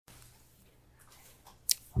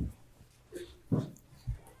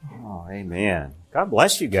Oh, amen. God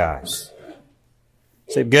bless you guys.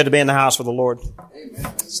 Is it good to be in the house of the Lord?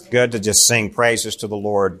 Amen. It's good to just sing praises to the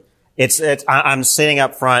Lord. I'm sitting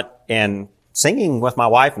up front and singing with my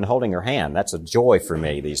wife and holding her hand. That's a joy for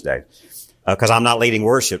me these days. Because I'm not leading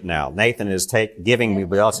worship now. Nathan is giving me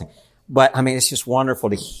blessing. But, it's just wonderful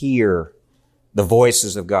to hear the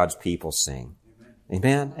voices of God's people sing.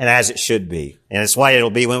 Amen? And as it should be. And it's why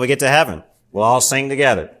it'll be when we get to heaven. We'll all sing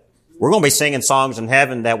together. We're going to be singing songs in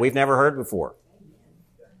heaven that we've never heard before.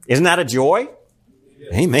 Isn't that a joy?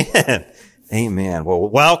 Amen. Amen. Well,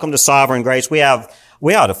 welcome to Sovereign Grace. We have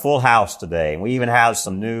a full house today, and we even have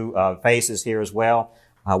some new faces here as well.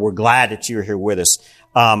 We're glad that you're here with us.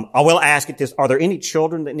 I will ask you this: are there any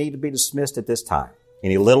children that need to be dismissed at this time?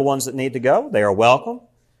 Any little ones that need to go? They are welcome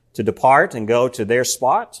to depart and go to their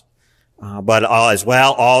spot. But as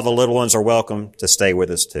well, all the little ones are welcome to stay with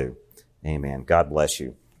us too. Amen. God bless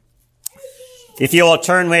you. If you will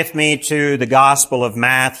turn with me to the Gospel of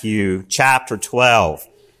Matthew, chapter 12,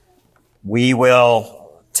 we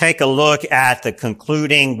will take a look at the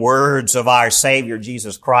concluding words of our Savior,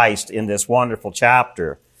 Jesus Christ, in this wonderful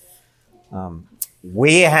chapter.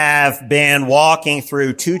 We have been walking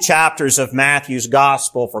through 2 chapters of Matthew's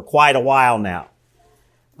Gospel for quite a while now.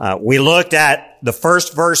 We looked at the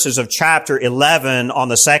first verses of chapter 11 on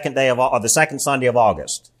the second Sunday of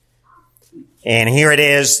August. And here it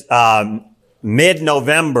is,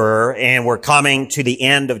 mid-November, and we're coming to the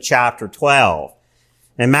end of chapter 12.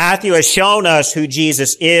 And Matthew has shown us who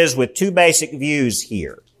Jesus is with 2 basic views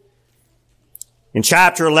here. In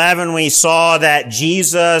chapter 11, we saw that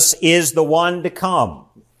Jesus is the one to come.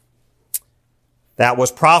 That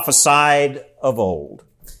was prophesied of old.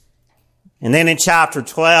 And then in chapter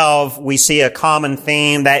 12, we see a common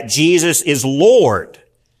theme that Jesus is Lord,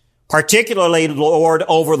 particularly Lord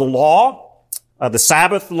over the law, the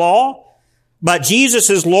Sabbath law. But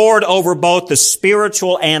Jesus is Lord over both the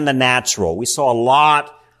spiritual and the natural. We saw a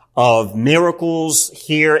lot of miracles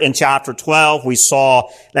here in chapter 12. We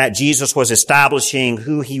saw that Jesus was establishing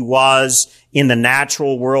who he was in the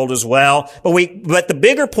natural world as well. But the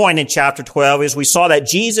bigger point in chapter 12 is we saw that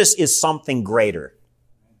Jesus is something greater.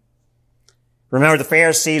 Remember, the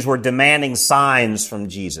Pharisees were demanding signs from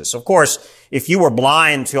Jesus. Of course, if you were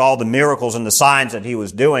blind to all the miracles and the signs that he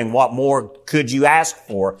was doing, what more could you ask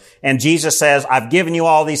for? And Jesus says, I've given you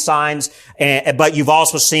all these signs, but you've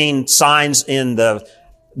also seen signs in the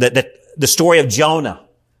story of Jonah.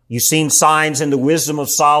 You've seen signs in the wisdom of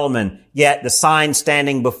Solomon, yet the sign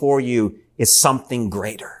standing before you is something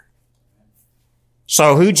greater.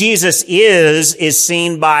 So who Jesus is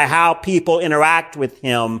seen by how people interact with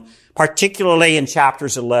him, particularly in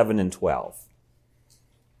chapters 11 and 12.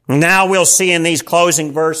 Now we'll see in these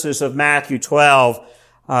closing verses of Matthew 12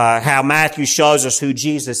 how Matthew shows us who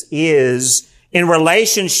Jesus is in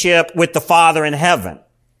relationship with the Father in heaven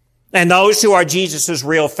and those who are Jesus'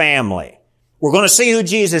 real family. We're going to see who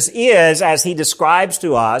Jesus is as he describes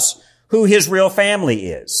to us who his real family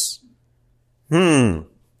is.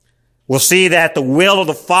 We'll see that the will of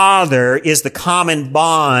the Father is the common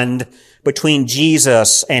bond between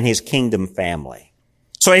Jesus and his kingdom family.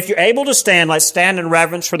 So if you're able to stand, let's stand in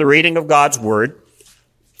reverence for the reading of God's word.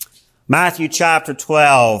 Matthew chapter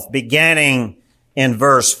 12, beginning in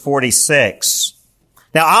verse 46.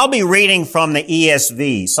 Now, I'll be reading from the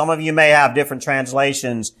ESV. Some of you may have different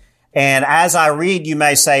translations, and as I read, you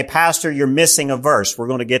may say, Pastor, you're missing a verse. We're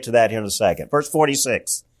going to get to that here in a second. Verse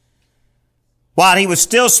 46. While he was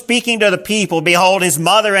still speaking to the people, behold, his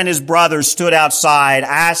mother and his brothers stood outside,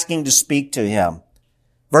 asking to speak to him.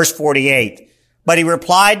 Verse 48. But he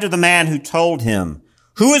replied to the man who told him,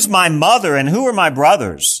 Who is my mother and who are my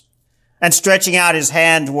brothers? And stretching out his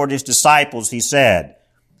hand toward his disciples, he said,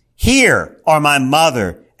 Here are my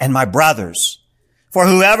mother and my brothers. For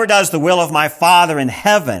whoever does the will of my Father in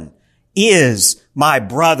heaven is my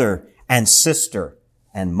brother and sister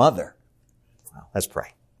and mother. Well, let's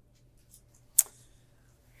pray.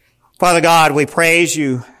 Father God, we praise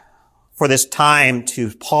you for this time to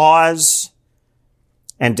pause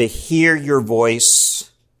and to hear your voice.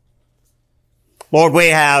 Lord, we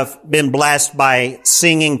have been blessed by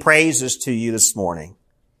singing praises to you this morning.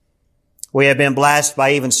 We have been blessed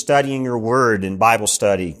by even studying your word in Bible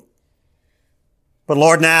study. But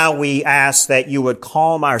Lord, now we ask that you would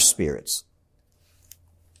calm our spirits.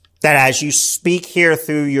 That as you speak here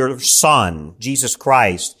through your Son, Jesus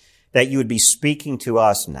Christ, that you would be speaking to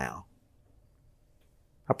us now.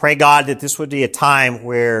 I pray, God, that this would be a time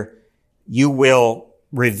where you will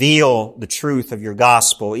reveal the truth of your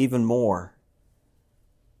gospel even more.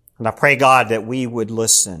 And I pray, God, that we would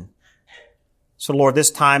listen. So, Lord,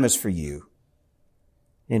 this time is for you.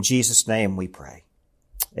 In Jesus' name we pray.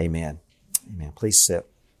 Amen. Amen. Please sit.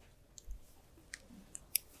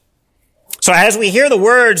 So as we hear the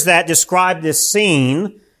words that describe this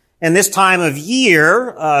scene and this time of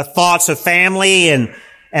year, thoughts of family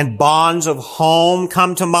and bonds of home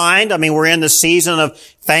come to mind. I mean, we're in the season of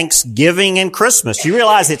Thanksgiving and Christmas. Do you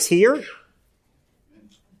realize it's here?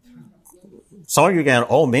 Some of you are going,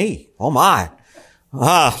 oh me, oh my.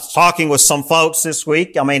 Talking with some folks this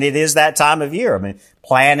week. I mean, it is that time of year. I mean,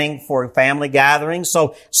 planning for family gatherings.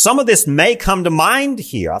 So some of this may come to mind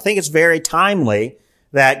here. I think it's very timely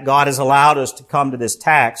that God has allowed us to come to this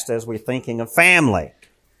text as we're thinking of family.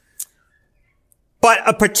 But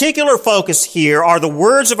a particular focus here are the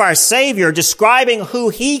words of our Savior describing who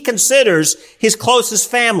he considers his closest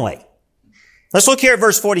family. Let's look here at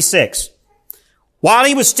verse 46. While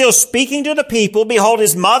he was still speaking to the people, behold,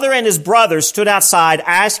 his mother and his brothers stood outside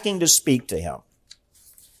asking to speak to him.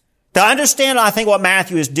 To understand, I think, what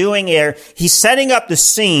Matthew is doing here, he's setting up the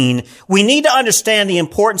scene. We need to understand the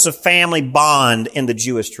importance of family bond in the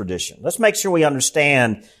Jewish tradition. Let's make sure we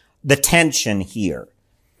understand the tension here.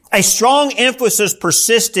 A strong emphasis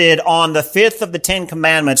persisted on the fifth of the 10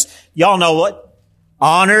 commandments. Y'all know what?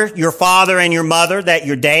 Honor your father and your mother, that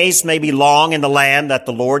your days may be long in the land that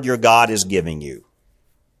the Lord your God is giving you.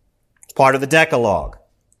 It's part of the Decalogue.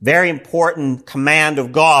 Very important command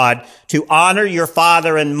of God to honor your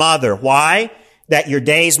father and mother. Why? That your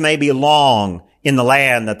days may be long in the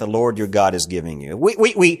land that the Lord your God is giving you.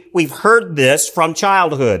 We've heard this from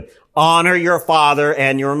childhood. Honor your father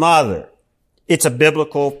and your mother. It's a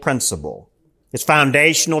biblical principle. It's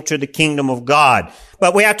foundational to the kingdom of God.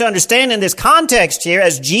 But we have to understand in this context here,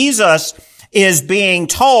 as Jesus is being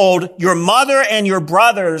told, your mother and your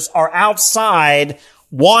brothers are outside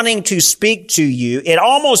wanting to speak to you, it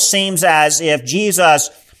almost seems as if Jesus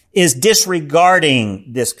is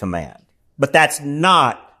disregarding this command. But that's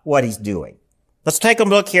not what he's doing. Let's take a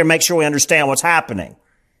look here and make sure we understand what's happening.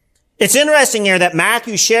 It's interesting here that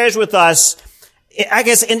Matthew shares with us, I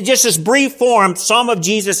guess in just this brief form, some of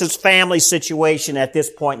Jesus' family situation at this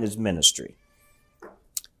point in his ministry.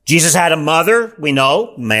 Jesus had a mother, we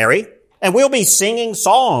know, Mary, and we'll be singing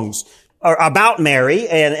songs about Mary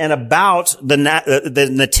and about the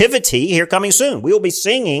nativity here coming soon. We will be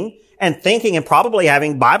singing and thinking and probably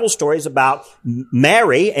having Bible stories about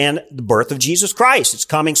Mary and the birth of Jesus Christ. It's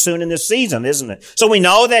coming soon in this season, isn't it? So we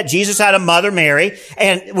know that Jesus had a mother, Mary,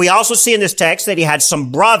 and we also see in this text that he had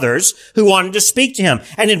some brothers who wanted to speak to him.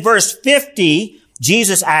 And in verse 50,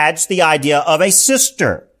 Jesus adds the idea of a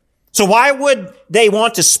sister. So why would they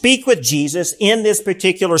want to speak with Jesus in this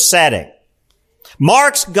particular setting?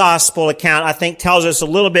 Mark's gospel account, I think, tells us a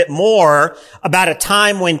little bit more about a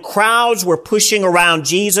time when crowds were pushing around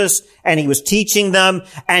Jesus and he was teaching them,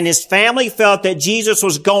 and his family felt that Jesus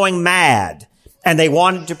was going mad and they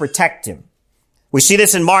wanted to protect him. We see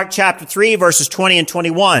this in Mark chapter 3, verses 20 and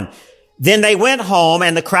 21. Then they went home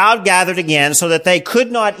and the crowd gathered again so that they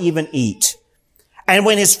could not even eat. And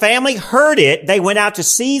when his family heard it, they went out to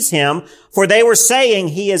seize him, for they were saying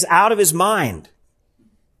he is out of his mind.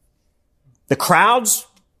 The crowds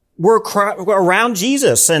were around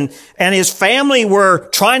Jesus and his family were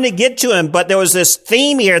trying to get to him, but there was this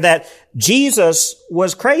theme here that Jesus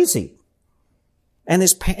was crazy. And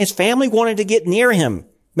his family wanted to get near him,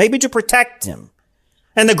 maybe to protect him.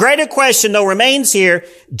 And the greater question, though, remains here.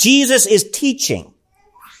 Jesus is teaching.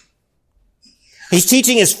 He's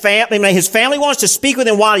teaching his family. His family wants to speak with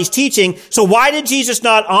him while he's teaching. So why did Jesus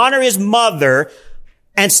not honor his mother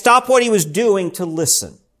and stop what he was doing to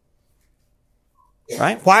listen?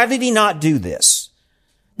 Right? Why did he not do this?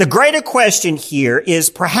 The greater question here is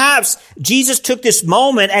perhaps Jesus took this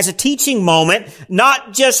moment as a teaching moment,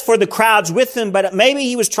 not just for the crowds with him, but maybe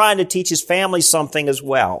he was trying to teach his family something as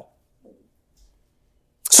well.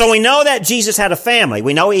 So we know that Jesus had a family.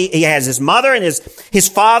 We know he has his mother and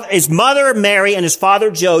his mother Mary and his father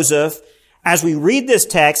Joseph. As we read this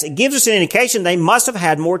text, it gives us an indication they must have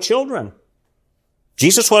had more children.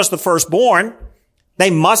 Jesus was the firstborn. They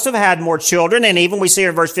must have had more children, and even we see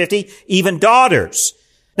in verse 50, even daughters.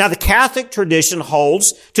 Now, the Catholic tradition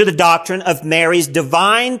holds to the doctrine of Mary's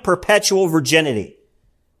divine perpetual virginity,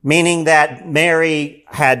 meaning that Mary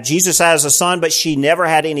had Jesus as a son, but she never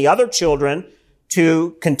had any other children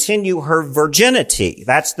to continue her virginity.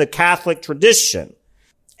 That's the Catholic tradition.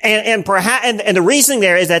 And the reasoning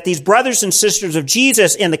there is that these brothers and sisters of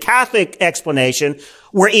Jesus in the Catholic explanation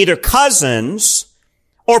were either cousins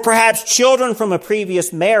or perhaps children from a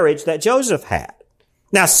previous marriage that Joseph had.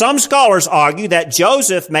 Now, some scholars argue that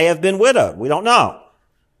Joseph may have been widowed. We don't know.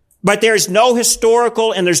 But there's no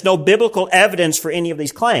historical and there's no biblical evidence for any of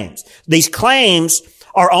these claims. These claims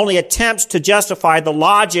are only attempts to justify the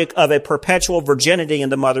logic of a perpetual virginity in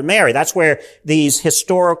the Mother Mary. That's where these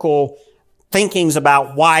historical thinkings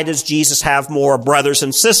about why does Jesus have more brothers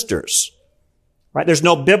and sisters, right? There's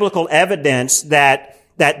no biblical evidence that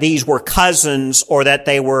these were cousins or that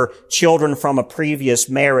they were children from a previous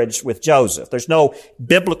marriage with Joseph. There's no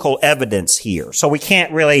biblical evidence here. So we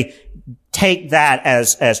can't really take that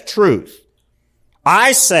as truth.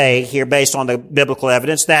 I say here, based on the biblical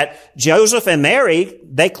evidence, that Joseph and Mary,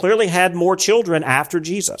 they clearly had more children after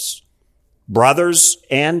Jesus. Brothers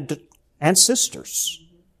and sisters.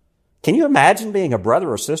 Can you imagine being a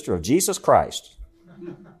brother or sister of Jesus Christ?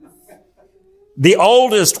 The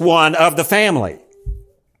oldest one of the family.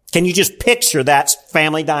 Can you just picture that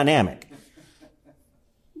family dynamic?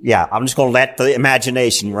 Yeah, I'm just going to let the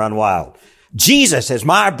imagination run wild. Jesus is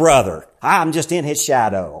my brother. I'm just in his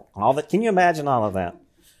shadow. All that. Can you imagine all of that?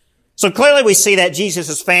 So clearly we see that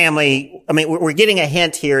Jesus' family, we're getting a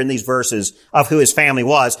hint here in these verses of who his family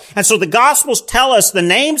was. And so the Gospels tell us the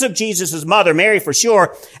names of Jesus' mother, Mary for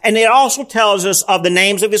sure, and it also tells us of the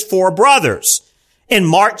names of his 4 brothers. In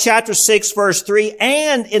Mark chapter 6 verse 3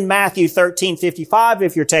 and in Matthew 13:55,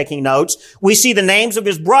 if you're taking notes, we see the names of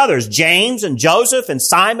his brothers, James and Joseph and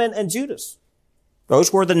Simon and Judas.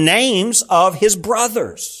 Those were the names of his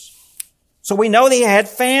brothers. So we know that he had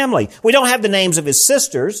family. We don't have the names of his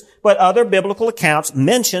sisters, but other biblical accounts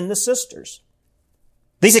mention the sisters.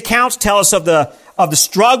 These accounts tell us of the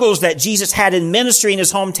struggles that Jesus had in ministry in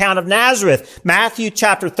his hometown of Nazareth. Matthew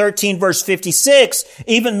chapter 13 verse 56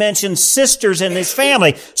 even mentions sisters in his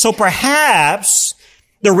family. So perhaps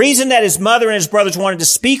the reason that his mother and his brothers wanted to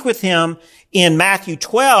speak with him in Matthew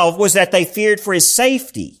 12 was that they feared for his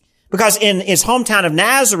safety. Because in his hometown of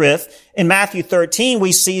Nazareth, in Matthew 13,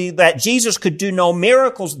 we see that Jesus could do no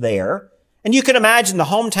miracles there. And you can imagine the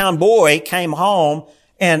hometown boy came home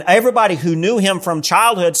and everybody who knew him from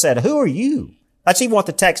childhood said, "Who are you?" That's even what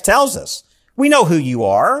the text tells us. We know who you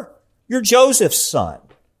are. You're Joseph's son.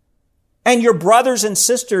 And your brothers and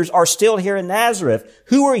sisters are still here in Nazareth.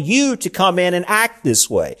 Who are you to come in and act this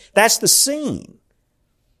way? That's the scene.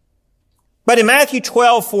 But in Matthew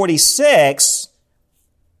 12:46,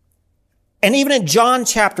 and even in John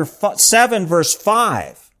chapter 7 verse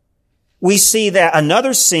 5, we see that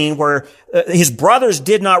another scene where his brothers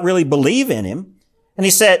did not really believe in him. And he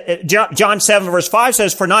said, John 7 verse 5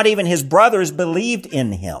 says, "For not even his brothers believed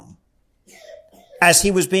in him as he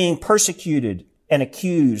was being persecuted and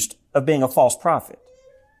accused of being a false prophet."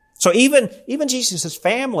 So even Jesus'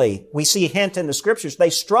 family, we see a hint in the scriptures, they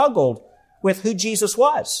struggled with who Jesus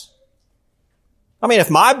was. If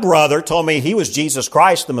my brother told me he was Jesus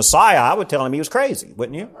Christ, the Messiah, I would tell him he was crazy,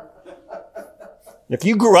 wouldn't you? If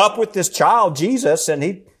you grew up with this child, Jesus,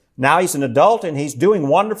 and now he's an adult and he's doing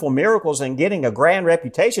wonderful miracles and getting a grand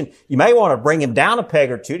reputation, you may want to bring him down a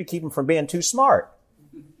peg or two to keep him from being too smart.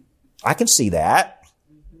 I can see that.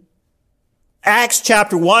 Acts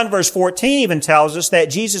chapter 1 verse 14 even tells us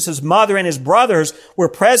that Jesus' mother and his brothers were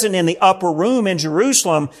present in the upper room in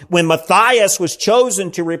Jerusalem when Matthias was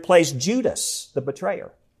chosen to replace Judas, the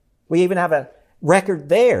betrayer. We even have a record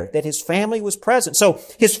there that his family was present. So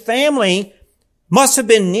his family must have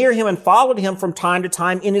been near him and followed him from time to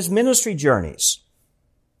time in his ministry journeys.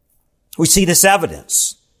 We see this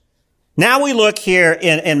evidence. Now we look here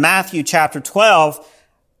in Matthew chapter 12.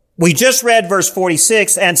 We just read verse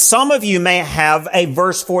 46, and some of you may have a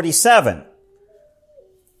verse 47.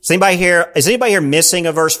 Is anybody here missing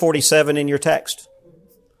a verse 47 in your text?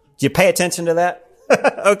 Do you pay attention to that?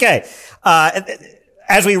 Okay.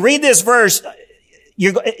 As we read this verse,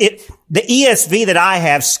 the ESV that I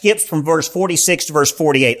have skips from verse 46 to verse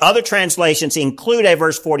 48. Other translations include a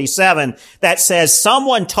verse 47 that says,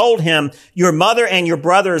 "Someone told him, 'Your mother and your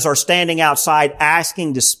brothers are standing outside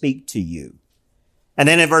asking to speak to you.'" And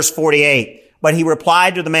then in verse 48, "But he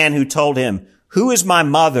replied to the man who told him, 'Who is my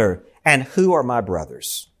mother and who are my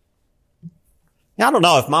brothers?'" Now, I don't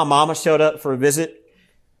know if my mama showed up for a visit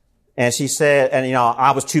and she said,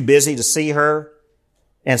 I was too busy to see her,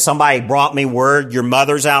 and somebody brought me word, "Your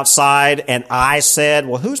mother's outside," and I said,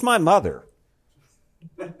 "Well, who's my mother?"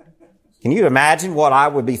 Can you imagine what I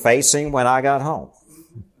would be facing when I got home?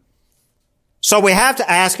 So we have to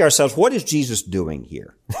ask ourselves, what is Jesus doing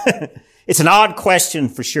here? It's an odd question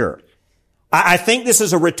for sure. I think this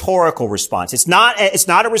is a rhetorical response. It's not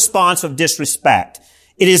a response of disrespect.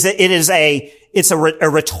 It's a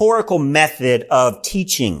rhetorical method of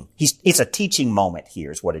teaching. It's a teaching moment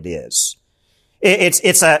here is what it is.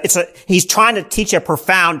 He's trying to teach a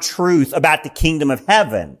profound truth about the kingdom of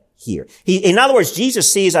heaven here. In other words,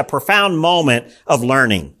 Jesus sees a profound moment of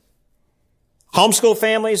learning. Homeschool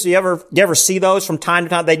families, you ever see those from time to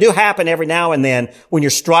time? They do happen every now and then when you're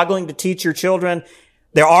struggling to teach your children.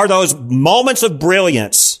 There are those moments of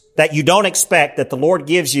brilliance that you don't expect that the Lord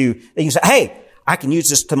gives you. That you say, hey, I can use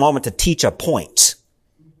this moment to teach a point.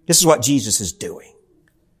 This is what Jesus is doing.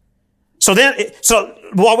 So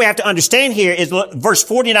what we have to understand here is verse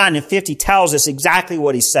 49 and 50 tells us exactly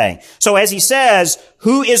what he's saying. So as he says,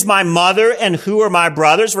 who is my mother and who are my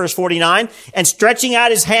brothers? Verse 49. And stretching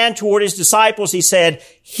out his hand toward his disciples, he said,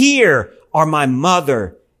 here are my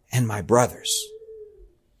mother and my brothers.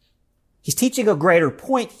 He's teaching a greater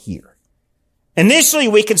point here. Initially,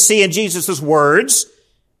 we can see in Jesus' words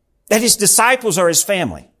that his disciples are his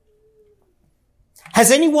family.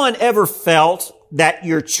 Has anyone ever felt that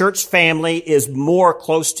your church family is more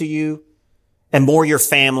close to you and more your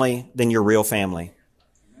family than your real family?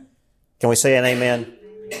 Can we say an amen?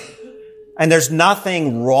 And there's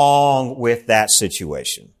nothing wrong with that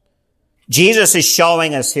situation. Jesus is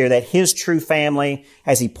showing us here that his true family,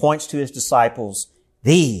 as he points to his disciples,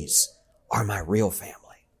 these are my real family.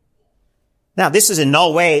 Now, this is in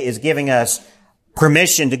no way is giving us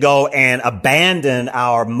permission to go and abandon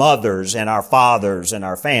our mothers and our fathers and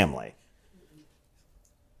our family.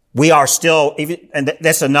 We are still, and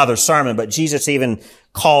that's another sermon, but Jesus even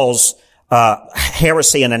calls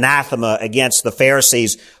heresy and anathema against the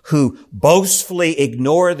Pharisees who boastfully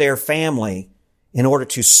ignore their family in order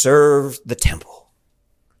to serve the temple.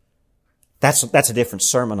 That's a different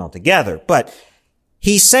sermon altogether. But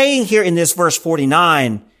he's saying here in this verse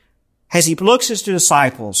 49, as he looks at his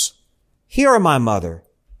disciples, here are my mother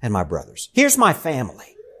and my brothers. Here's my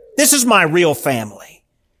family. This is my real family.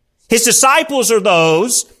 His disciples are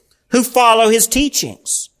those who follow his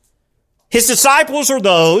teachings. His disciples are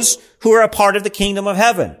those who are a part of the kingdom of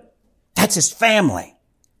heaven. That's his family.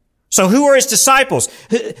 So who are his disciples?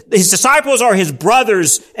 His disciples are his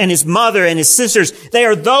brothers and his mother and his sisters. They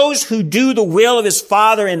are those who do the will of his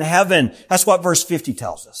Father in heaven. That's what verse 50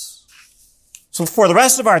 tells us. So for the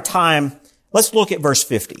rest of our time, let's look at verse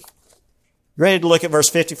 50. You ready to look at verse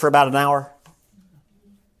 50 for about an hour?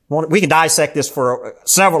 We can dissect this for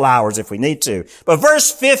several hours if we need to. But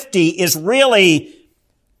verse 50 is really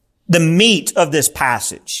the meat of this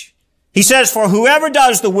passage. He says, for whoever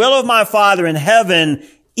does the will of my Father in heaven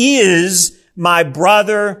is my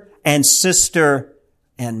brother and sister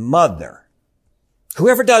and mother.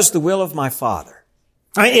 Whoever does the will of my Father.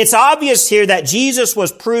 I mean, it's obvious here that Jesus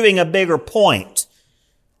was proving a bigger point.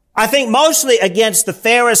 I think mostly against the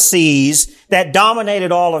Pharisees that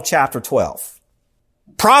dominated all of chapter 12.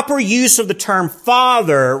 Proper use of the term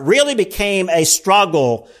father really became a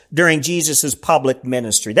struggle during Jesus' public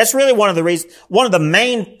ministry. That's really one of the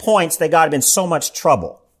main points that got him in so much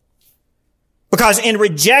trouble. Because in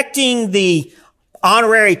rejecting the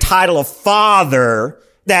honorary title of father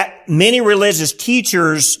that many religious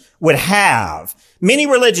teachers would have, many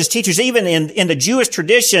religious teachers, even in the Jewish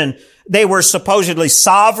tradition, they were supposedly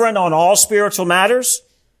sovereign on all spiritual matters.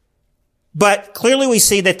 But clearly we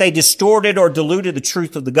see that they distorted or diluted the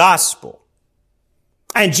truth of the gospel.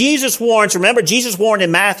 And Jesus warns, remember, Jesus warned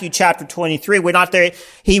in Matthew chapter 23. We're not there.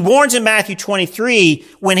 He warns in Matthew 23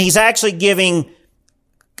 when he's actually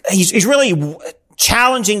he's really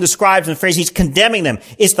challenging the scribes and Pharisees. He's condemning them.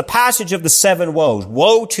 It's the passage of the 7 woes.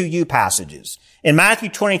 Woe to you passages. In Matthew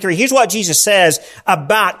 23, here's what Jesus says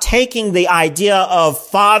about taking the idea of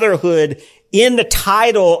fatherhood in the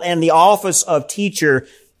title and the office of teacher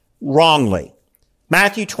wrongly.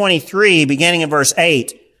 Matthew 23, beginning in verse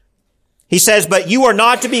 8, he says, but you are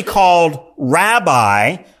not to be called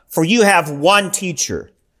rabbi, for you have one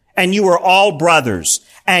teacher, and you are all brothers.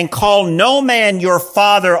 And call no man your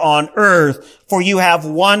father on earth, for you have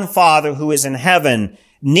one Father who is in heaven.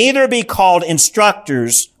 Neither be called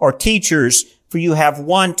instructors or teachers, for you have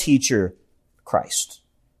one teacher, Christ.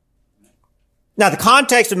 Now, the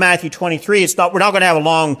context of Matthew 23, we're not going to have a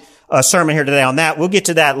long sermon here today on that. We'll get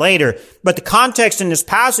to that later. But the context in this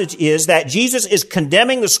passage is that Jesus is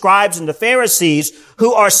condemning the scribes and the Pharisees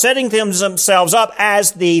who are setting themselves up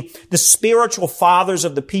as the spiritual fathers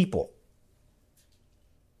of the people.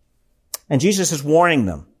 And Jesus is warning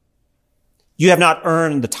them. You have not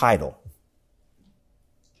earned the title.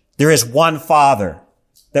 There is one Father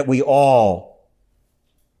that we all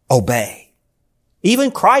obey.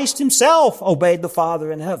 Even Christ himself obeyed the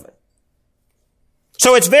Father in heaven.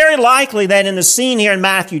 So it's very likely that in the scene here in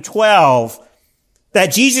Matthew 12,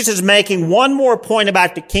 that Jesus is making one more point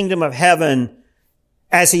about the kingdom of heaven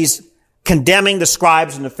as he's condemning the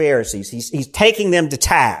scribes and the Pharisees. He's taking them to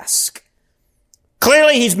task.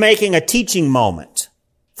 Clearly, he's making a teaching moment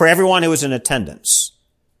for everyone who is in attendance.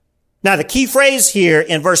 Now, the key phrase here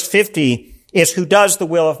in verse 50 is, who does the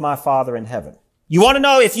will of my Father in heaven. You want to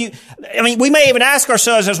know we may even ask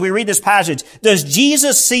ourselves as we read this passage, does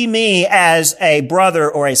Jesus see me as a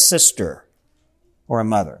brother or a sister or a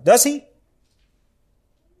mother? Does he?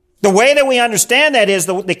 The way that we understand that is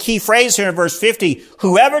the key phrase here in verse 50,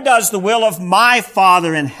 whoever does the will of my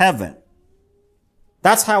Father in heaven.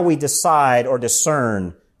 That's how we decide or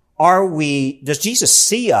discern, does Jesus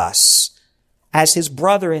see us as his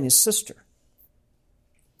brother and his sister?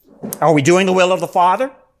 Are we doing the will of the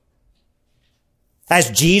Father? As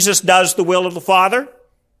Jesus does the will of the Father?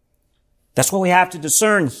 That's what we have to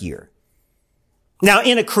discern here. Now,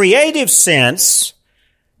 in a creative sense,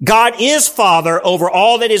 God is Father over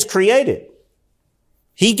all that is created.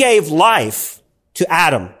 He gave life to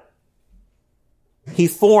Adam. He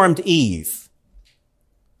formed Eve.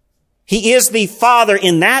 He is the Father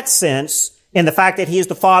in that sense, in the fact that he is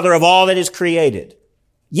the Father of all that is created.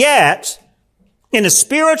 Yet, in a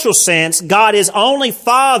spiritual sense, God is only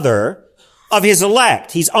Father of his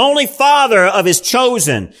elect. He's only Father of his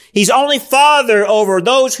chosen. He's only Father over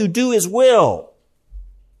those who do his will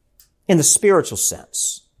in the spiritual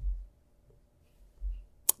sense.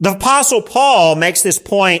 The Apostle Paul makes this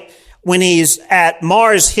point when he's at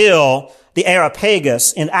Mars Hill, the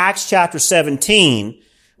Areopagus, in Acts chapter 17,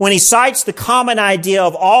 when he cites the common idea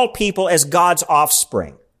of all people as God's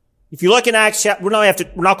offspring. If you look in Acts chapter, we're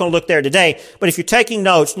not going to look there today, but if you're taking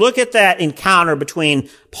notes, look at that encounter between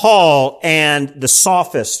Paul and the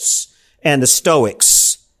Sophists and the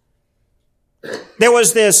Stoics. There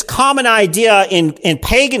was this common idea in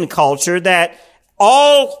pagan culture that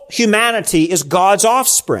all humanity is God's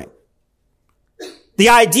offspring. The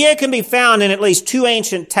idea can be found in at least two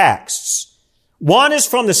ancient texts. One is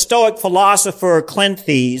from the Stoic philosopher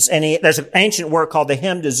Cleanthes, and there's an ancient work called the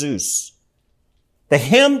Hymn to Zeus. The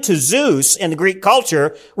hymn to Zeus in the Greek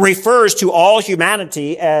culture refers to all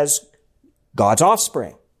humanity as God's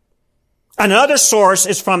offspring. Another source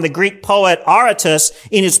is from the Greek poet Aratus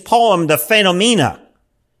in his poem, The Phenomena.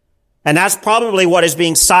 And that's probably what is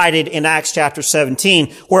being cited in Acts chapter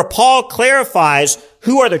 17, where Paul clarifies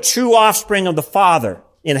who are the true offspring of the Father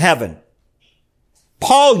in heaven.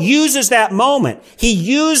 Paul uses that moment. He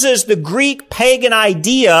uses the Greek pagan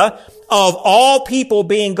idea of all people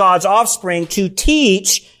being God's offspring to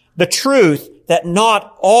teach the truth that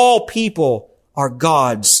not all people are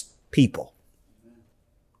God's people.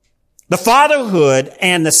 The fatherhood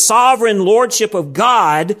and the sovereign lordship of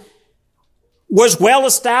God was well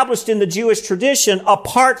established in the Jewish tradition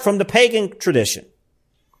apart from the pagan tradition.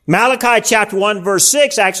 Malachi chapter 1 verse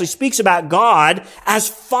 6 actually speaks about God as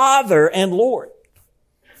Father and Lord.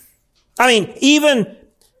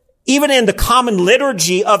 Even in the common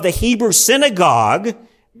liturgy of the Hebrew synagogue,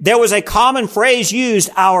 there was a common phrase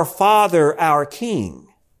used, our Father, our King,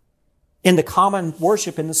 in the common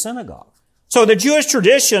worship in the synagogue. So the Jewish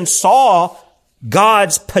tradition saw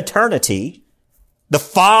God's paternity, the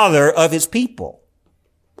Father of his people.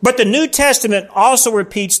 But the New Testament also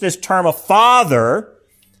repeats this term of Father.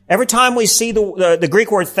 Every time we see the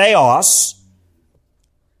Greek word theos,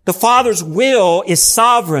 the Father's will is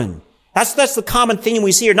sovereign. That's the common theme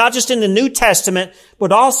we see here, not just in the New Testament,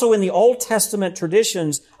 but also in the Old Testament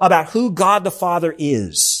traditions about who God the Father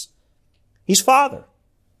is. He's Father.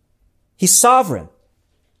 He's sovereign.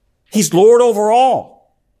 He's Lord over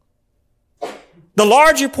all. The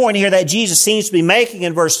larger point here that Jesus seems to be making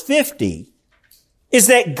in verse 50 is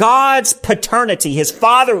that God's paternity, his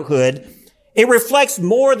fatherhood, it reflects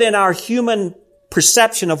more than our human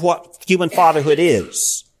perception of what human fatherhood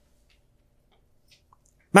is.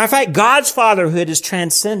 Matter of fact, God's fatherhood is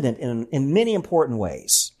transcendent in many important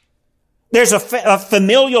ways. There's a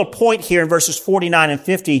familial point here in verses 49 and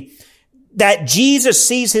 50 that Jesus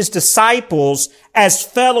sees his disciples as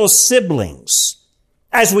fellow siblings.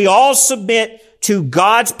 As we all submit to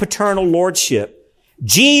God's paternal lordship,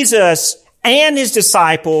 Jesus and his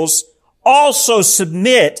disciples also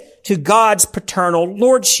submit to God's paternal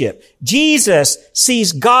lordship. Jesus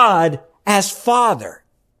sees God as Father.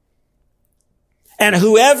 And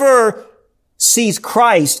whoever sees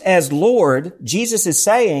Christ as Lord, Jesus is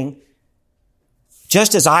saying,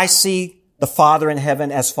 just as I see the Father in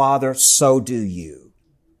heaven as Father, so do you.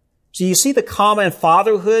 So you see the common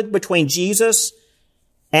fatherhood between Jesus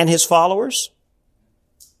and his followers?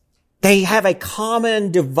 They have a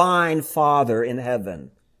common divine Father in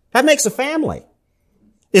heaven. That makes a family.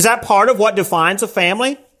 Is that part of what defines a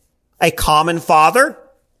family? A common Father?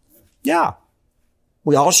 Yeah.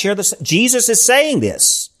 We all share this. Jesus is saying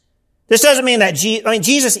this. This doesn't mean that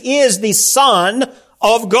Jesus is the Son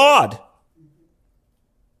of God.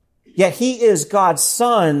 Yet he is God's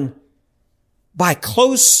Son by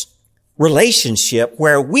close relationship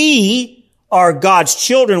where we are God's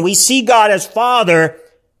children. We see God as Father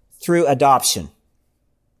through adoption.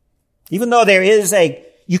 Even though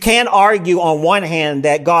you can argue on one hand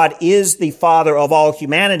that God is the Father of all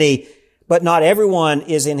humanity, but not everyone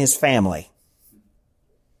is in His family.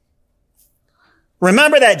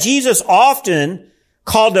 Remember that Jesus often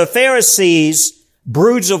called the Pharisees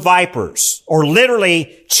broods of vipers, or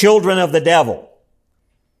literally children of the devil.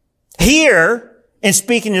 Here, in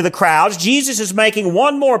speaking to the crowds, Jesus is making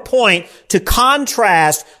one more point to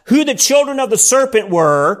contrast who the children of the serpent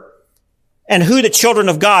were and who the children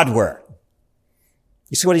of God were.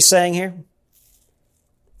 You see what he's saying here?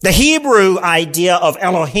 The Hebrew idea of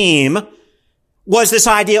Elohim was this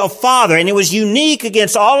idea of Father, and it was unique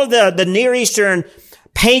against all of the Near Eastern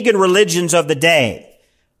pagan religions of the day.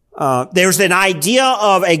 There's an idea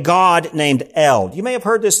of a God named El. You may have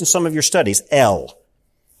heard this in some of your studies, El.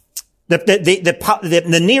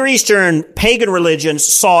 The Near Eastern pagan religions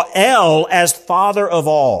saw El as Father of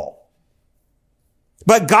all.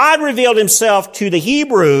 But God revealed Himself to the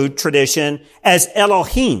Hebrew tradition as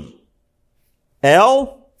Elohim.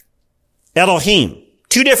 El, Elohim.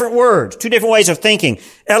 Two different words, two different ways of thinking.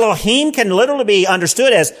 Elohim can literally be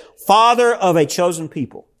understood as Father of a chosen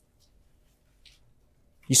people.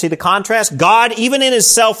 You see the contrast? God, even in His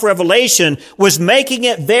self-revelation, was making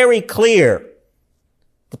it very clear.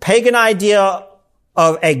 The pagan idea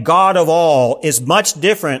of a God of all is much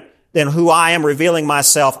different than who I am revealing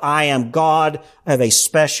myself. I am God of a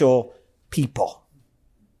special people.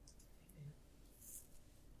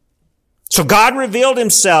 So God revealed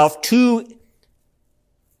Himself to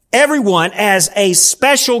everyone as a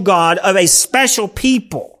special God of a special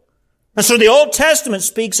people. And so the Old Testament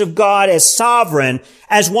speaks of God as sovereign,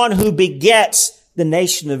 as one who begets the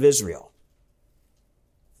nation of Israel.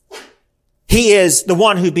 He is the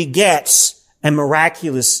one who begets a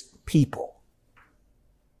miraculous people.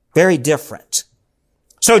 Very different.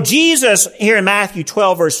 So Jesus, here in Matthew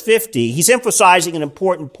 12, verse 50, He's emphasizing an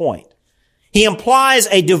important point. He implies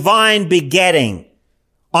a divine begetting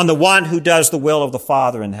on the one who does the will of the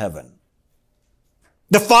Father in heaven.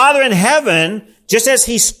 The Father in heaven, just as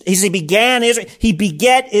he began Israel, He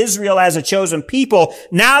beget Israel as a chosen people.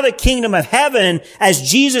 Now the kingdom of heaven,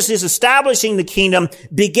 as Jesus is establishing the kingdom,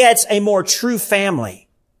 begets a more true family.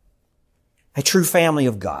 A true family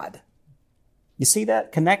of God. You see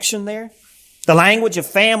that connection there? The language of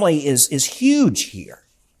family is huge here.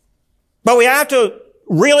 But we have to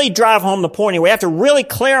really drive home the point here. We have to really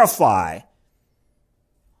clarify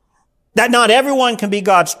that not everyone can be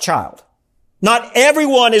God's child. Not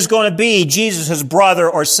everyone is going to be Jesus' brother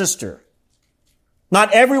or sister.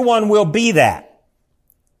 Not everyone will be that.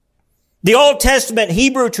 The Old Testament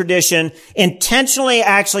Hebrew tradition intentionally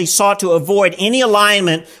actually sought to avoid any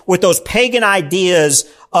alignment with those pagan ideas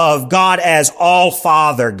of God as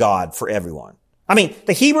all-Father God for everyone. I mean,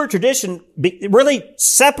 the Hebrew tradition really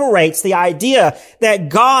separates the idea that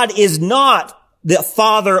God is not the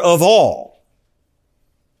Father of all.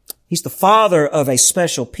 He's the Father of a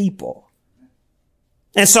special people.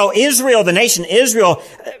 And so Israel, the nation Israel,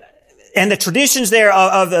 and the traditions there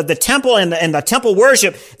of the temple and the temple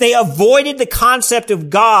worship, they avoided the concept of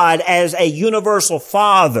God as a universal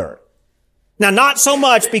Father. Now, not so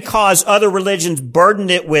much because other religions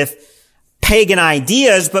burdened it with pagan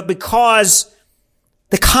ideas, but because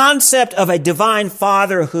the concept of a divine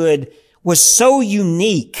fatherhood was so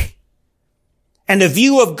unique, and the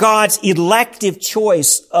view of God's elective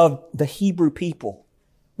choice of the Hebrew people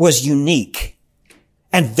was unique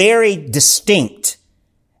and very distinct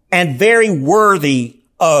and very worthy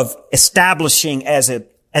of establishing as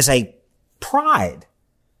a pride.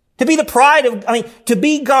 To be the pride of, to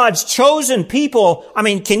be God's chosen people.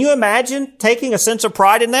 Can you imagine taking a sense of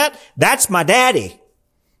pride in that? That's my daddy.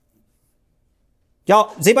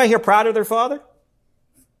 Y'all, is anybody here proud of their father?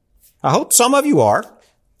 I hope some of you are.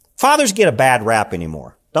 Fathers get a bad rap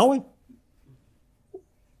anymore, don't we?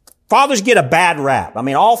 Fathers get a bad rap.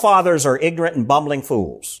 All fathers are ignorant and bumbling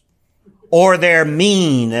fools. Or they're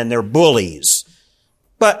mean and they're bullies.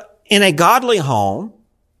 But in a godly home,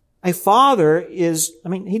 a father is,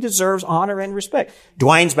 he deserves honor and respect.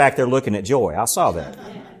 Dwayne's back there looking at Joy. I saw that.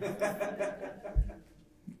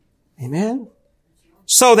 Amen.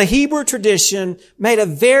 So the Hebrew tradition made a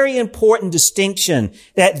very important distinction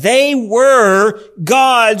that they were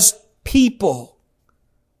God's people.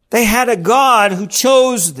 They had a God who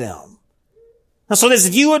chose them. And so this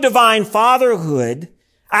view of divine fatherhood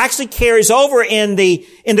actually carries over in the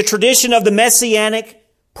tradition of the messianic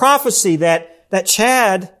prophecy that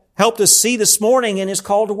Chad helped us see this morning in his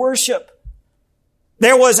call to worship.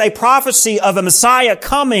 There was a prophecy of a Messiah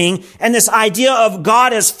coming, and this idea of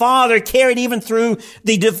God as Father carried even through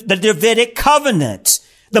the Davidic covenant.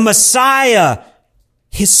 The Messiah,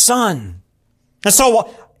 His Son. And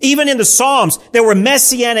so, even in the Psalms, there were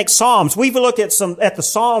messianic Psalms. We've looked at the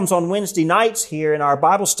Psalms on Wednesday nights here in our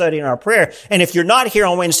Bible study and our prayer. And if you're not here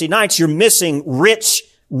on Wednesday nights, you're missing rich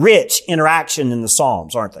interaction in the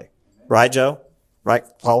Psalms, aren't they? Right, Joe? Right,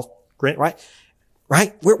 Paul? Right?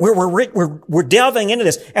 Right? We're delving into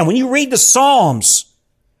this. And when you read the Psalms,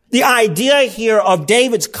 the idea here of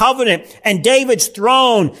David's covenant and David's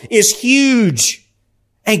throne is huge.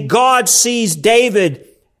 And God sees David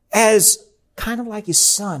as kind of like his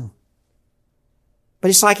son. But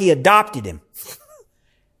it's like He adopted him.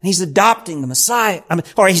 And He's adopting the Messiah.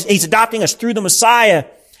 He's adopting us through the Messiah.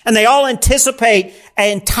 And they all anticipate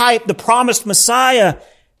and type the promised Messiah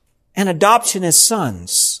and adoption as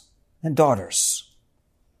sons and daughters.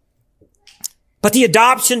 But the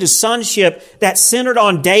adoption to sonship that centered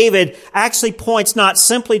on David actually points not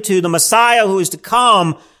simply to the Messiah who is to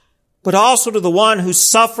come, but also to the one whose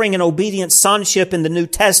suffering and obedient sonship in the New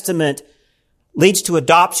Testament leads to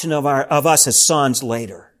adoption of us as sons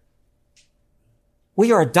later.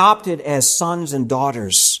 We are adopted as sons and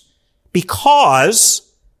daughters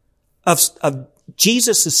because of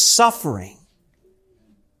Jesus' suffering.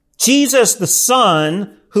 Jesus, the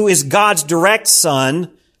Son, who is God's direct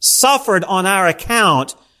Son, suffered on our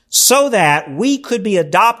account so that we could be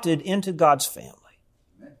adopted into God's family.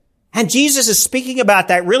 And Jesus is speaking about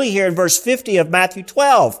that really here in verse 50 of Matthew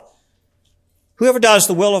 12. Whoever does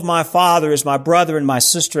the will of my Father is my brother and my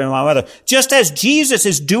sister and my mother. Just as Jesus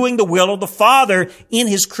is doing the will of the Father in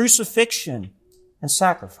His crucifixion and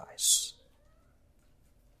sacrifice.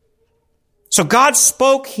 So God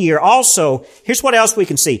spoke here also. Here's what else we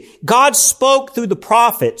can see. God spoke through the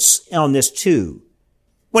prophets on this too.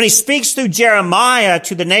 When He speaks through Jeremiah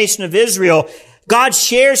to the nation of Israel, God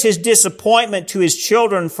shares His disappointment to His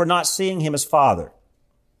children for not seeing Him as Father.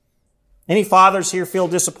 Any fathers here feel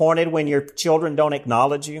disappointed when your children don't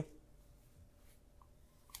acknowledge you?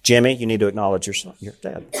 Jimmy, you need to acknowledge your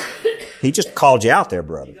dad. He just called you out there,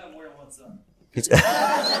 brother.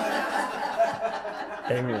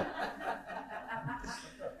 Amen.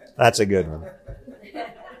 That's a good one.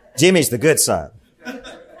 Jimmy's the good son.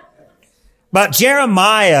 But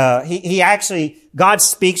Jeremiah, God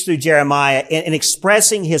speaks through Jeremiah in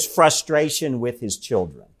expressing His frustration with His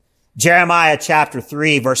children. Jeremiah chapter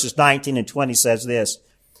 3 verses 19 and 20 says this,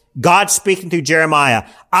 God speaking through Jeremiah,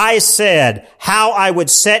 I said how I would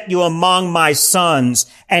set you among my sons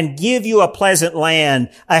and give you a pleasant land,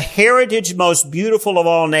 a heritage most beautiful of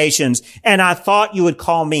all nations. And I thought you would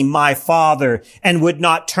call me my father and would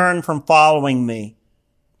not turn from following me.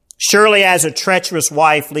 Surely as a treacherous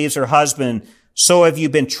wife leaves her husband, so have you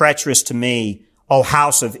been treacherous to me, O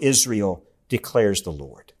house of Israel, declares the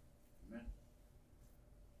Lord.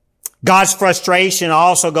 God's frustration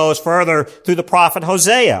also goes further through the prophet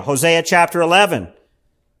Hosea. Hosea chapter 11,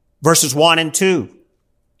 verses 1 and 2.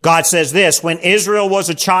 God says this, when Israel was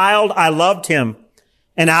a child, I loved him,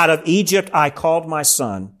 and out of Egypt I called my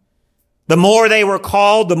son. The more they were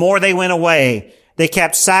called, the more they went away. They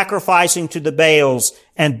kept sacrificing to the Baals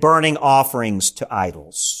and burning offerings to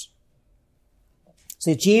idols.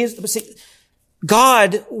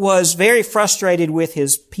 God was very frustrated with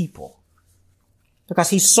His people because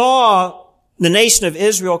He saw the nation of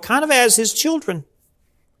Israel kind of as His children.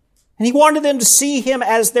 And He wanted them to see Him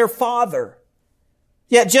as their Father.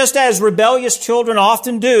 Yet just as rebellious children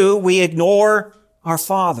often do, we ignore our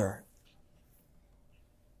Father.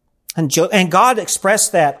 And God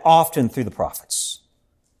expressed that often through the prophets.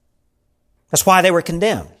 That's why they were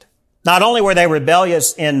condemned. Not only were they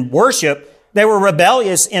rebellious in worship, they were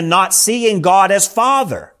rebellious in not seeing God as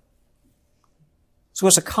Father. So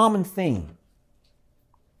it's a common theme.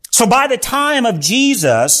 So by the time of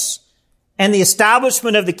Jesus and the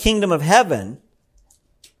establishment of the kingdom of heaven,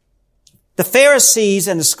 the Pharisees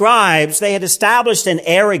and the scribes, they had established an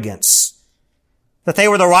arrogance that they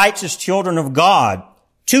were the righteous children of God.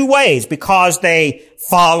 Two ways, because they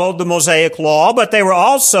followed the Mosaic law, but they were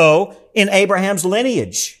also in Abraham's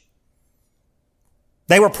lineage.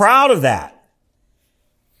 They were proud of that.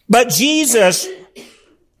 But Jesus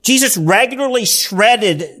regularly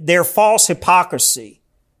shredded their false hypocrisy,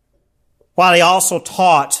 while He also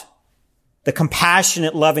taught the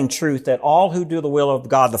compassionate, loving truth that all who do the will of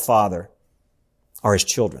God the Father are His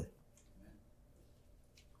children.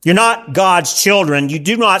 You're not God's children. You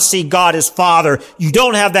do not see God as Father. You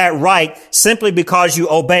don't have that right simply because you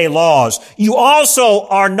obey laws. You also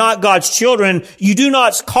are not God's children. You do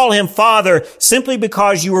not call Him Father simply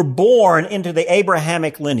because you were born into the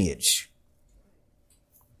Abrahamic lineage.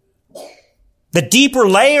 The deeper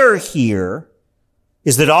layer here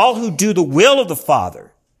is that all who do the will of the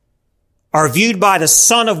Father are viewed by the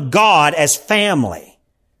Son of God as family,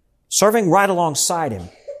 serving right alongside him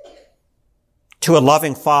to a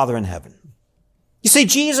loving Father in heaven. You see,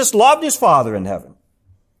 Jesus loved his Father in heaven.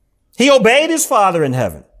 He obeyed his Father in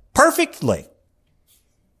heaven perfectly.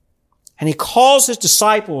 And he calls his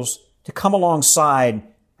disciples to come alongside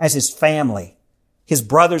as his family, his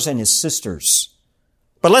brothers and his sisters.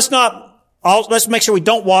 But let's make sure we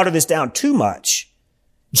don't water this down too much.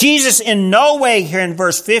 Jesus in no way here in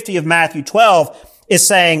verse 50 of Matthew 12 is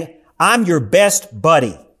saying, I'm your best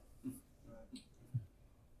buddy.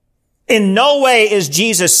 In no way is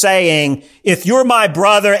Jesus saying, if you're my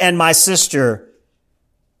brother and my sister,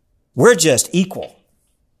 we're just equal.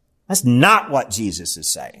 That's not what Jesus is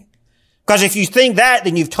saying. Because if you think that,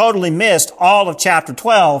 then you've totally missed all of chapter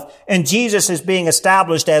 12, and Jesus is being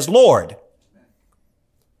established as Lord.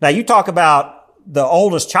 Now, you talk about the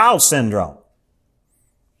oldest child syndrome.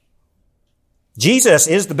 Jesus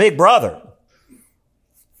is the big brother.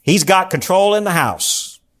 He's got control in the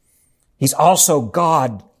house. He's also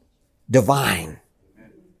God divine.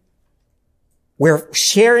 We're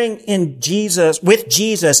sharing with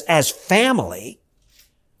Jesus as family,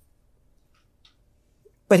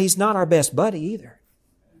 but he's not our best buddy either.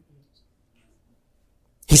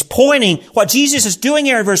 He's pointing, what Jesus is doing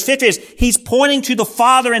here in verse 50 is he's pointing to the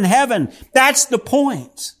Father in heaven. That's the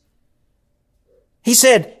point. He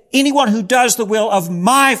said, anyone who does the will of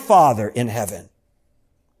my Father in heaven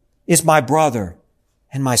is my brother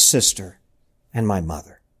and my sister and my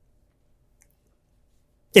mother.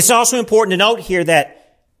 It's also important to note here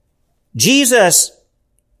that Jesus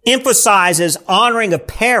emphasizes honoring of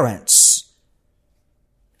parents.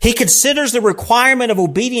 He considers the requirement of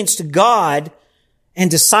obedience to God and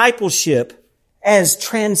discipleship as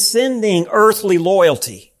transcending earthly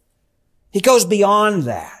loyalty. He goes beyond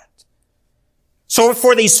that. So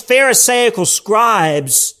for these Pharisaical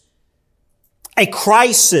scribes, a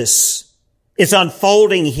crisis is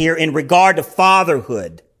unfolding here in regard to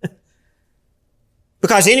fatherhood.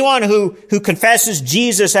 Because anyone who confesses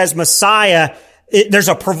Jesus as Messiah, there's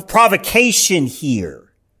a provocation here.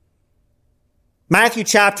 Matthew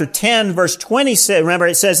chapter 10 verse 20 said, remember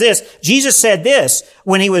it says this, Jesus said this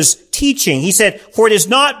when he was teaching. He said, for it is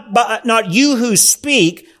not you who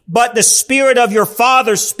speak, but the Spirit of your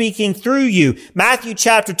Father speaking through you. Matthew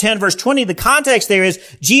chapter 10 verse 20, the context there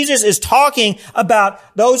is Jesus is talking about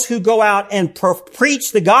those who go out and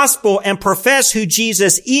preach the gospel and profess who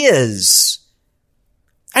Jesus is.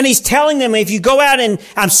 And he's telling them, if you go out and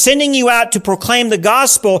I'm sending you out to proclaim the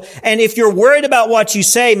gospel, and if you're worried about what you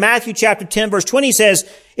say, Matthew chapter 10 verse 20 says,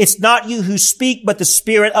 it's not you who speak, but the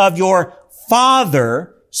Spirit of your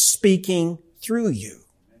Father speaking through you.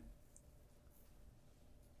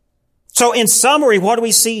 So in summary, what do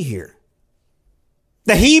we see here?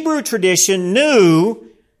 The Hebrew tradition knew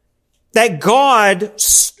that God,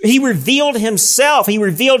 He revealed Himself. He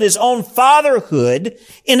revealed His own fatherhood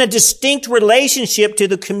in a distinct relationship to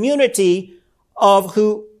the community of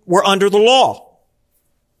who were under the law.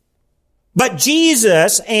 But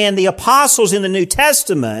Jesus and the apostles in the New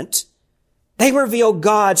Testament, they reveal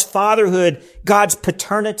God's fatherhood, God's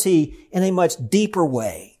paternity in a much deeper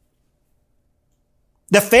way.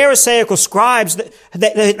 The Pharisaical scribes,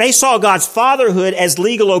 they saw God's fatherhood as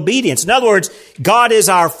legal obedience. In other words, God is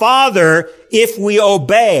our Father if we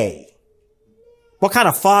obey. What kind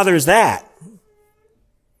of father is that?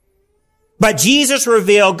 But Jesus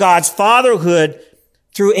revealed God's fatherhood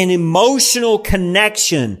through an emotional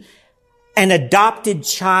connection, an adopted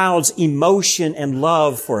child's emotion and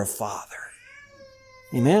love for a father.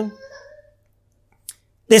 Amen?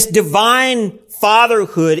 This divine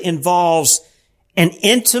fatherhood involves an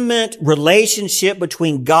intimate relationship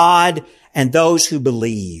between God and those who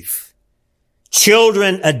believe.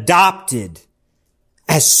 Children adopted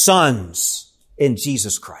as sons in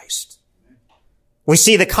Jesus Christ. We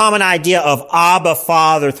see the common idea of Abba,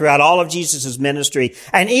 Father, throughout all of Jesus' ministry.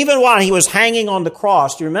 And even while he was hanging on the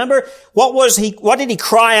cross, do you remember? What did he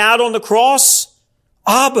cry out on the cross?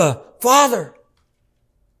 Abba, Father.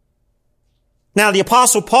 Now, the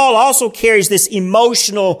Apostle Paul also carries this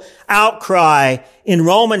emotional outcry in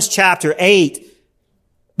Romans chapter 8.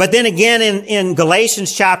 But then again in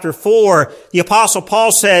Galatians chapter 4, the Apostle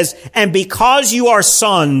Paul says, and because you are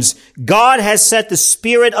sons, God has set the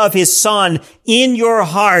Spirit of His Son in your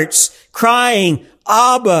hearts, crying,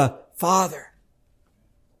 Abba, Father.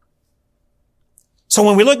 So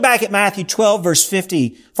when we look back at Matthew 12 verse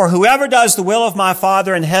 50, for whoever does the will of my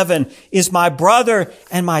Father in heaven is my brother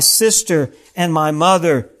and my sister and my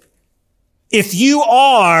mother. If you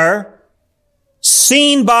are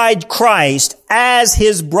seen by Christ as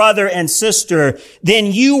his brother and sister, then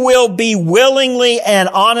you will be willingly and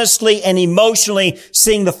honestly and emotionally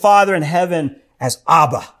seeing the Father in heaven as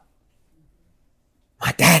Abba,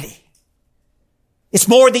 my daddy. It's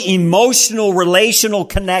more the emotional, relational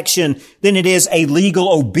connection than it is a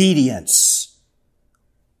legal obedience.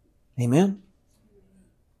 Amen?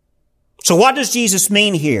 So what does Jesus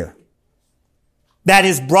mean here? That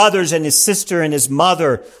his brothers and his sister and his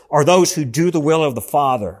mother are those who do the will of the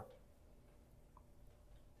Father.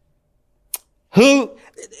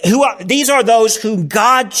 These are those whom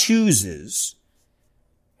God chooses,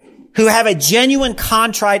 who have a genuine,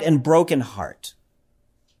 contrite, and broken heart.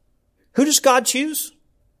 Who does God choose?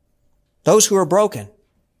 Those who are broken.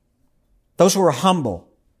 Those who are humble.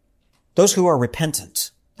 Those who are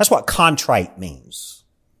repentant. That's what contrite means.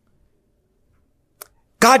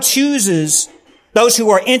 God chooses those who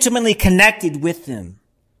are intimately connected with them,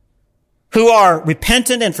 who are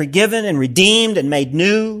repentant and forgiven and redeemed and made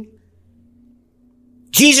new.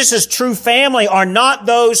 Jesus' true family are not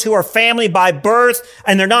those who are family by birth,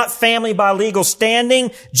 and they're not family by legal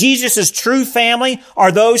standing. Jesus' true family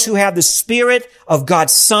are those who have the Spirit of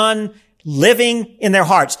God's Son living in their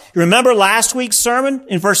hearts. You remember last week's sermon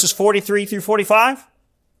in verses 43 through 45?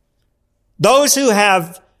 Those who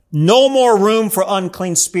have no more room for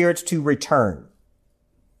unclean spirits to return.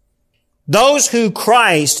 Those who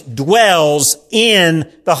Christ dwells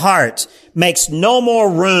in the heart, makes no more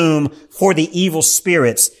room for the evil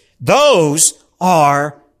spirits. Those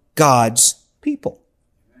are God's people.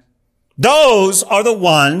 Those are the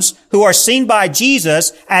ones who are seen by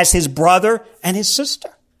Jesus as his brother and his sister.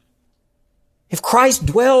 If Christ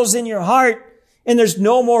dwells in your heart and there's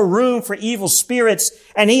no more room for evil spirits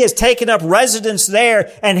and he has taken up residence there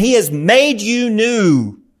and he has made you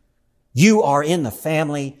new, you are in the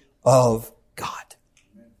family of God.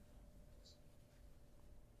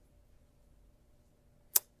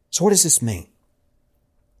 So what does this mean?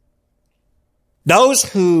 Those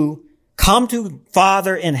who come to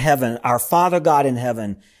Father in heaven, our Father God in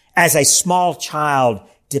heaven, as a small child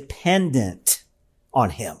dependent on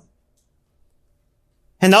him.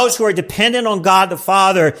 And those who are dependent on God the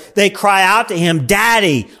Father, they cry out to him,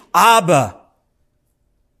 Daddy, Abba,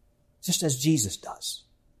 just as Jesus does.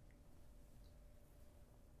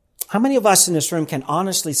 How many of us in this room can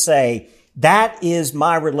honestly say, that is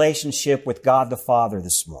my relationship with God the Father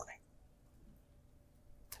this morning?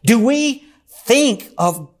 Do we think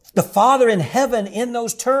of the Father in heaven in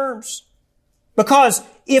those terms? Because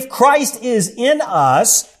if Christ is in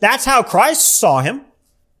us, that's how Christ saw him.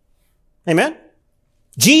 Amen?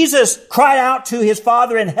 Jesus cried out to his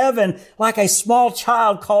Father in heaven like a small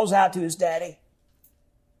child calls out to his daddy.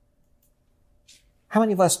 How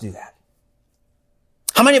many of us do that?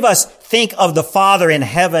 How many of us think of the Father in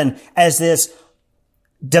heaven as this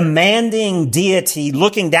demanding deity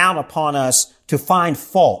looking down upon us to find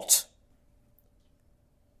fault?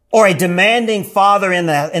 Or a demanding Father in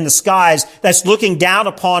the skies that's looking down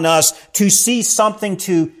upon us to see something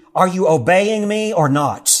to, are you obeying me or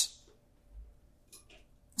not?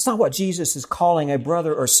 It's not what Jesus is calling a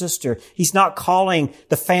brother or sister. He's not calling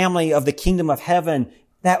the family of the kingdom of heaven.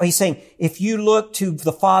 That he's saying, if you look to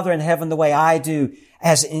the Father in heaven the way I do,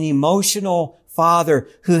 as an emotional Father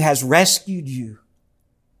who has rescued you,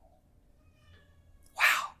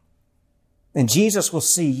 wow, then Jesus will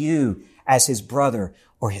see you as his brother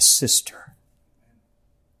or his sister.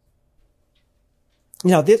 You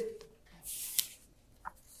know,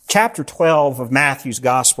 chapter 12 of Matthew's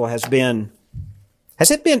gospel it's been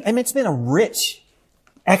a rich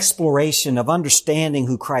exploration of understanding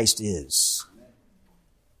who Christ is.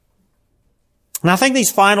 And I think these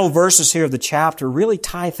final verses here of the chapter really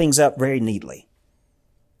tie things up very neatly.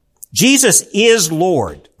 Jesus is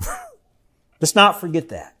Lord. Let's not forget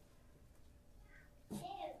that.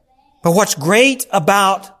 But what's great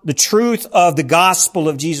about the truth of the gospel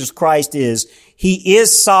of Jesus Christ is he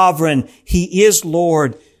is sovereign, he is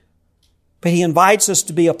Lord, but he invites us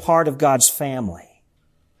to be a part of God's family.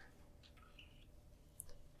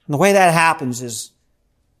 And the way that happens is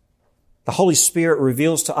the Holy Spirit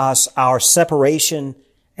reveals to us our separation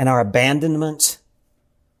and our abandonment,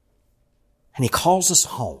 and he calls us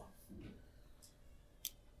home.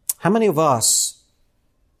 How many of us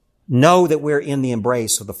know that we're in the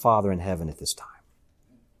embrace of the Father in heaven at this time?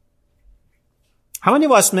 How many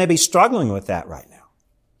of us may be struggling with that right now?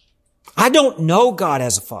 I don't know God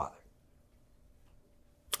as a Father.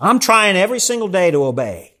 I'm trying every single day to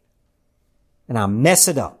obey, and I mess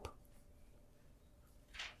it up.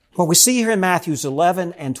 What we see here in Matthews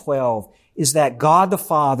 11 and 12 is that God the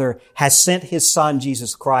Father has sent his Son,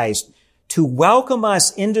 Jesus Christ, to welcome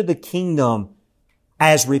us into the kingdom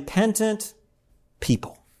as repentant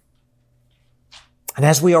people. And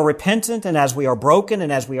as we are repentant and as we are broken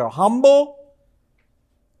and as we are humble,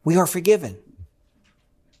 we are forgiven.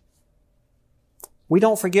 We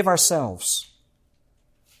don't forgive ourselves.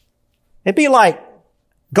 It'd be like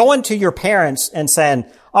going to your parents and saying,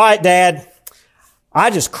 all right, Dad, I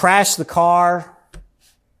just crashed the car,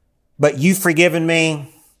 but you've forgiven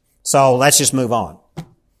me, so let's just move on.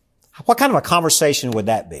 What kind of a conversation would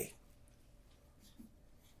that be?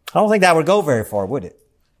 I don't think that would go very far, would it?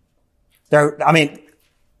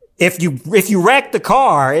 If you wreck the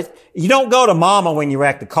car, you don't go to Mama when you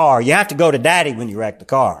wreck the car. You have to go to Daddy when you wreck the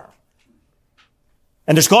car.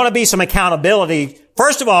 And there's going to be some accountability.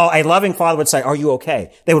 First of all, a loving father would say, are you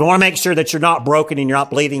okay? They would want to make sure that you're not broken and you're not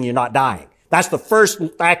bleeding, you're not dying. That's the first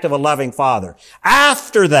act of a loving father.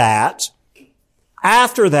 After that,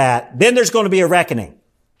 then there's going to be a reckoning.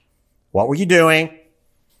 What were you doing?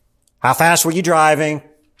 How fast were you driving?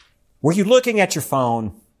 Were you looking at your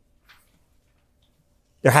phone?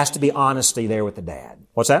 There has to be honesty there with the dad.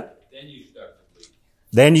 What's that?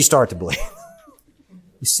 Then you start to bleed.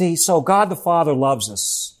 You see, so God the Father loves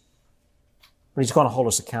us, but He's going to hold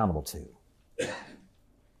us accountable too.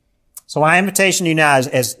 So my invitation to you now,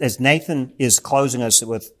 as Nathan is closing us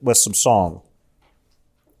with some song,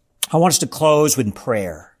 I want us to close with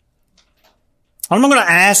prayer. I'm going to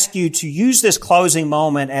ask you to use this closing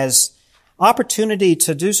moment as opportunity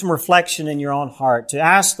to do some reflection in your own heart, to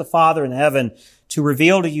ask the Father in heaven to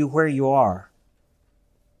reveal to you where you are.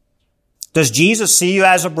 Does Jesus see you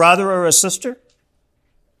as a brother or a sister?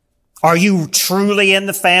 Are you truly in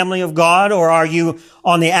the family of God, or are you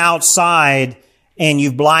on the outside and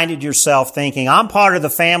you've blinded yourself thinking, I'm part of the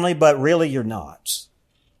family, but really you're not?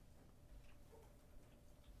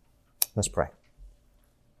 Let's pray.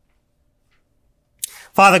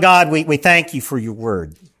 Father God, we thank you for your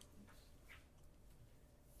word.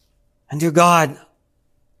 And dear God,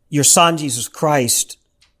 your Son, Jesus Christ,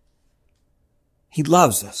 He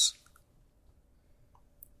loves us.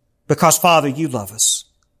 Because, Father, you love us.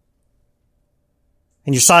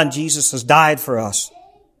 And your Son, Jesus, has died for us.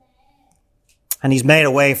 And He's made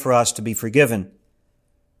a way for us to be forgiven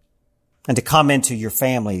and to come into your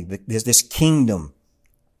family, this kingdom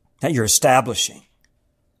that you're establishing.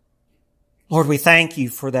 Lord, we thank you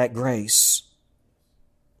for that grace.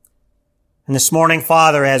 And this morning,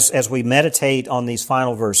 Father, as we meditate on these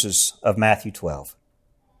final verses of Matthew 12,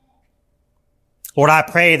 Lord, I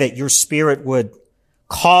pray that your Spirit would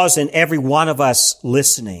cause in every one of us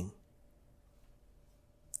listening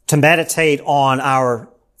to meditate on our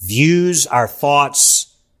views, our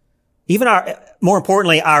thoughts, even more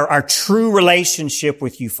importantly, our true relationship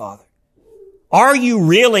with you, Father. Are you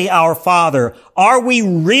really our Father? Are we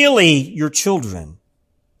really your children?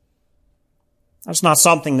 That's not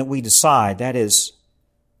something that we decide. That is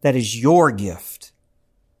your gift.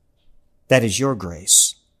 That is your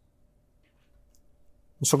grace.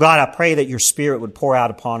 And so God, I pray that your Spirit would pour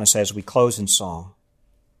out upon us as we close in song,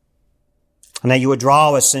 and that you would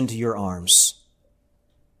draw us into your arms.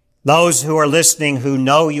 Those who are listening who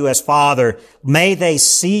know you as Father, may they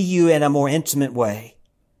see you in a more intimate way.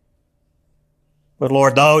 But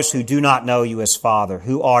Lord, those who do not know you as Father,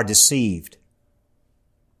 who are deceived,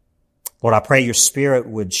 Lord, I pray your Spirit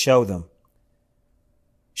would show them.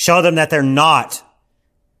 Show them that they're not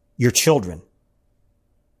your children.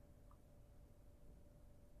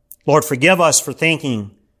 Lord, forgive us for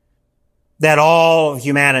thinking that all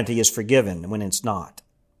humanity is forgiven when it's not.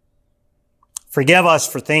 Forgive us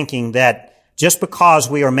for thinking that just because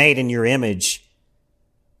we are made in your image,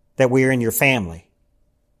 that we are in your family.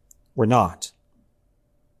 We're not.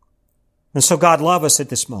 And so God, love us at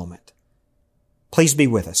this moment. Please be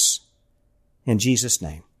with us. In Jesus'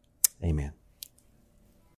 name, amen.